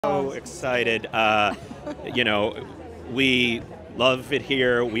So excited. You know, we love it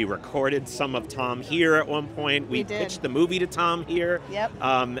here. We recorded some of Tom here at one point. We pitched the movie to Tom here. Yep.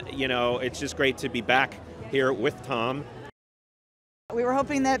 You know, it's just great to be back here with Tom. We were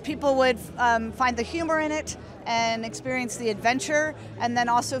hoping that people would find the humor in it and experience the adventure and then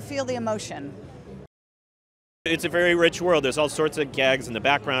also feel the emotion. It's a very rich world. There's all sorts of gags in the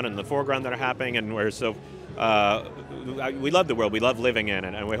background and the foreground that are happening, and we're so we love the world. We love living in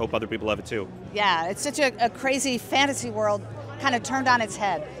it, and we hope other people love it too. Yeah, it's such a crazy fantasy world kind of turned on its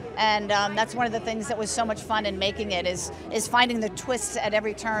head. And that's one of the things that was so much fun in making it is finding the twists at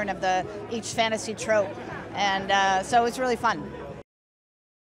every turn of each fantasy trope. And so it's really fun.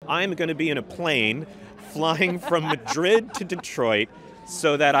 I'm going to be in a plane flying from Madrid to Detroit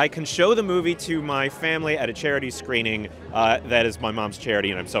so that I can show the movie to my family at a charity screening that is my mom's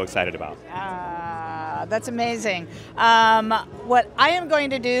charity, and I'm so excited about. That's amazing. What I am going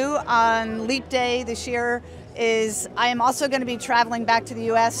to do on Leap Day this year is I am also going to be traveling back to the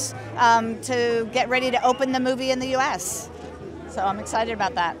U.S. To get ready to open the movie in the U.S. So I'm excited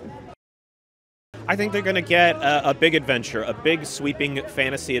about that. I think they're going to get a big adventure, a big sweeping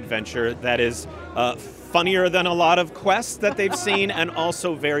fantasy adventure that is funnier than a lot of quests that they've seen, and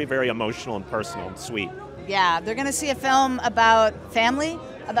also very, very emotional and personal and sweet. Yeah, they're going to see a film about family,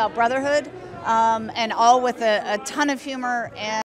 about brotherhood, and all with a ton of humor and